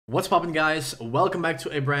What's poppin', guys? Welcome back to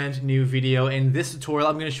a brand new video. In this tutorial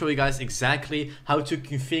I'm going to show you guys exactly how to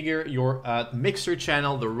configure your Mixer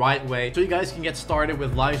channel the right way so you guys can get started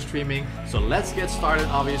with live streaming. So let's get started,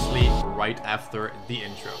 obviously right after the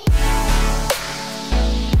intro.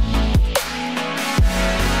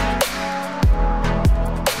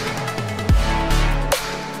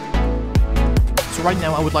 So right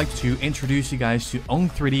now I would like to introduce you guys to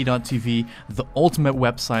Own3D.tv, the ultimate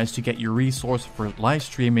website to get your resource for live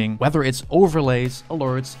streaming, whether it's overlays,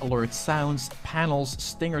 alerts, sounds, panels,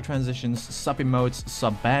 stinger transitions, sub emotes,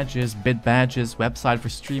 sub badges, bit badges, website for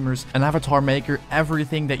streamers, an avatar maker.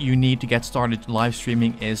 Everything that you need to get started live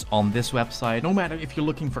streaming is on this website. No matter if you're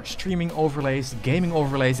looking for streaming overlays, gaming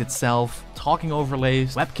overlays itself, talking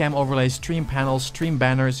overlays, webcam overlays, stream panels, stream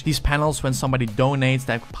banners, these panels when somebody donates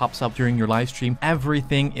that pops up during your live stream.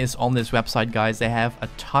 Everything is on this website, guys. They have a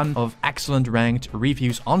ton of excellent ranked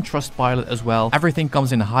reviews on Trustpilot as well. Everything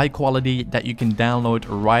comes in high quality that you can download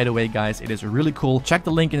right away, guys. It is really cool. Check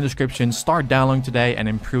the link in the description. Start downloading today and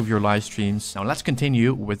improve your live streams. Now let's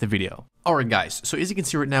continue with the video. Alright guys, so as you can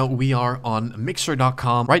see right now, we are on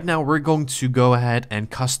Mixer.com. Right now, we're going to go ahead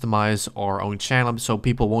and customize our own channel so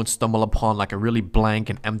people won't stumble upon like a really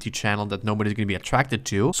blank and empty channel that nobody's going to be attracted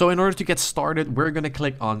to. So in order to get started, we're going to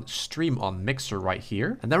click on Stream on Mixer right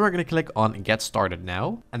here. And then we're going to click on Get Started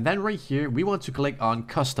Now. And then right here, we want to click on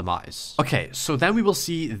Customize. Okay, so then we will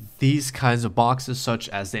see these kinds of boxes such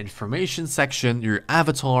as the information section, your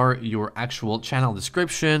avatar, your actual channel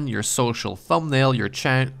description, your social thumbnail, your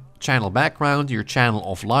channel background, your channel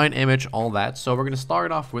offline image, all that. So we're going to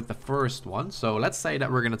start off with the first one. So let's say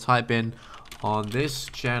that we're going to type in, on this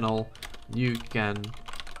channel you can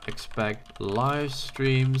expect live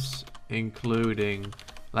streams including,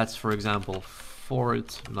 let's for example,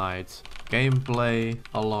 Fortnite gameplay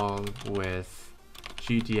along with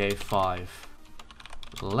GTA 5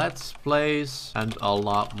 let's plays and a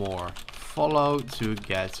lot more. Follow to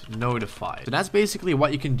get notified. So that's basically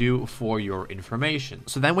what you can do for your information.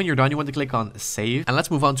 So then when you're done, you want to click on save, and let's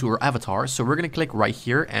move on to our avatar. So we're going to click right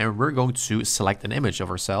here and we're going to select an image of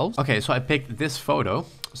ourselves. Okay, so I picked this photo.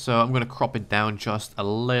 So I'm going to crop it down just a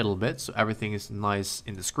little bit so everything is nice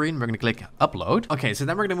in the screen. We're going to click upload. Okay, so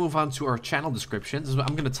then we're going to move on to our channel description. So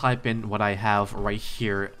I'm going to type in what I have right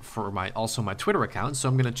here for my Twitter account. So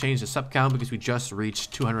I'm going to change the sub count because we just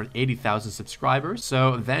reached 280,000 subscribers.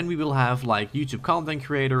 So then we will have like YouTube content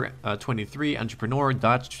creator, 23, entrepreneur,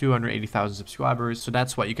 280,000 subscribers. So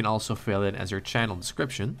that's what you can also fill in as your channel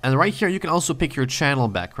description. And right here, you can also pick your channel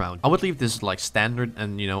background. I would leave this like standard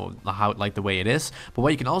and you know how like the way it is. But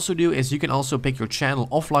what you can also do is you can also pick your channel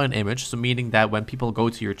offline image. So meaning that when people go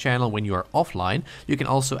to your channel when you are offline, you can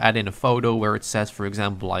also add in a photo where it says, for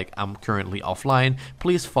example, like I'm currently offline.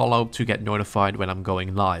 Please follow to get notified when I'm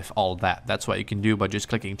going live. All that. That's what you can do by just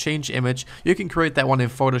clicking change image. You can create that one in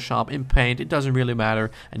Photoshop, in Paint. It doesn't really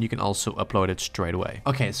matter. And you can also upload it straight away.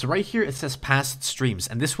 Okay, so right here it says past streams.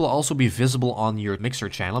 And this will also be visible on your Mixer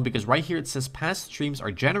channel because right here it says past streams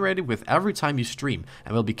are generated with every time you stream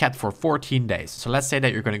and will be kept for 14 days. So let's say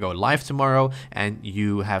that you're going to go live tomorrow and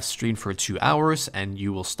you have streamed for 2 hours and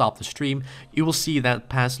you will stop the stream. You will see that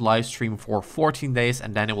past live stream for 14 days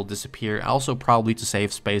and then it will disappear. Also probably to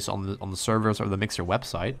save space on the servers or the Mixer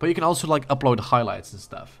website. But you can also like upload highlights and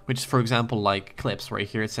stuff, which is for example like clips. Right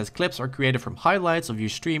here it says clips are created from highlights of your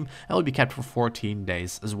stream and will be kept for 14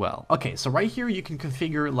 days as well. Okay, so right here you can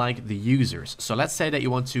configure like the users. So let's say that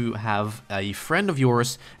you want to have a friend of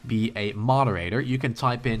yours be a moderator. You can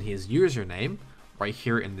type in his username right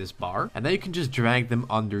here in this bar, and then you can just drag them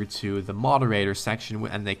under to the moderator section,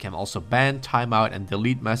 and they can also ban, timeout, and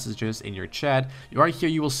delete messages in your chat. Right here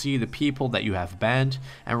you will see the people that you have banned,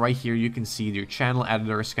 and right here you can see your channel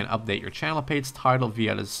editors can update your channel page title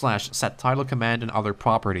via the /set title command and other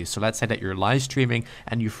properties. So let's say that you're live streaming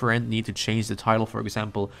and your friend need to change the title, for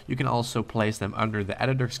example, you can also place them under the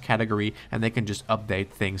editors category and they can just update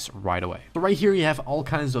things right away. So right here you have all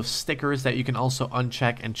kinds of stickers that you can also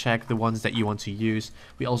uncheck and check the ones that you want to use.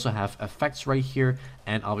 We also have effects right here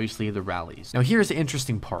and obviously the rallies. Now here's the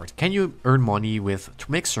interesting part. Can you earn money with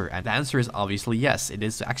Mixer? And the answer is obviously yes. It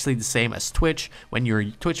is actually the same as Twitch. When you're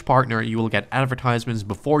a Twitch partner, you will get advertisements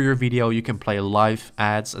before your video. You can play live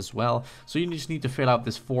ads as well. So you just need to fill out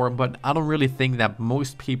this form, but I don't really think that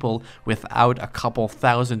most people without a couple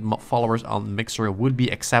thousand followers on Mixer would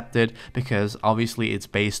be accepted because obviously it's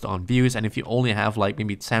based on views, and if you only have like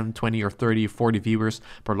maybe 10, 20 or 30, 40 viewers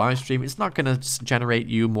per live stream, it's not gonna generate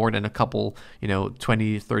you more than a couple, 20,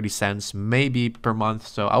 30 cents maybe per month.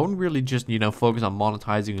 So I wouldn't really just, focus on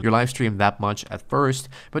monetizing your live stream that much at first,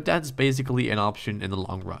 but that's basically an option in the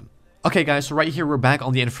long run. Okay guys, so right here we're back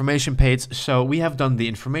on the information page. So we have done the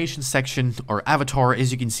information section or avatar,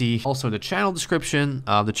 as you can see. Also the channel description,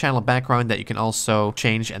 the channel background that you can also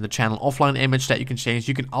change, and the channel offline image that you can change.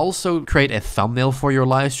 You can also create a thumbnail for your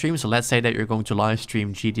live stream. So let's say that you're going to live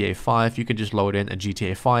stream GTA 5. You can just load in a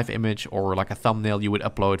GTA 5 image or like a thumbnail you would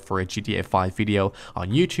upload for a GTA 5 video on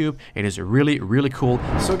YouTube. It is really, really cool.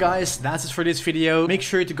 So guys, that's it for this video. Make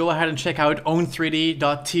sure to go ahead and check out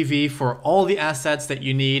own3d.tv for all the assets that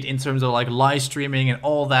you need in terms of like live streaming and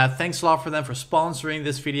all that. Thanks a lot for them for sponsoring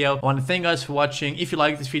this video. I want to thank you guys for watching. If you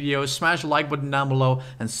like this video, smash the like button down below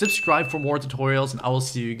and subscribe for more tutorials, and I will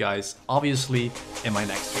see you guys obviously in my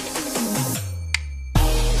next video.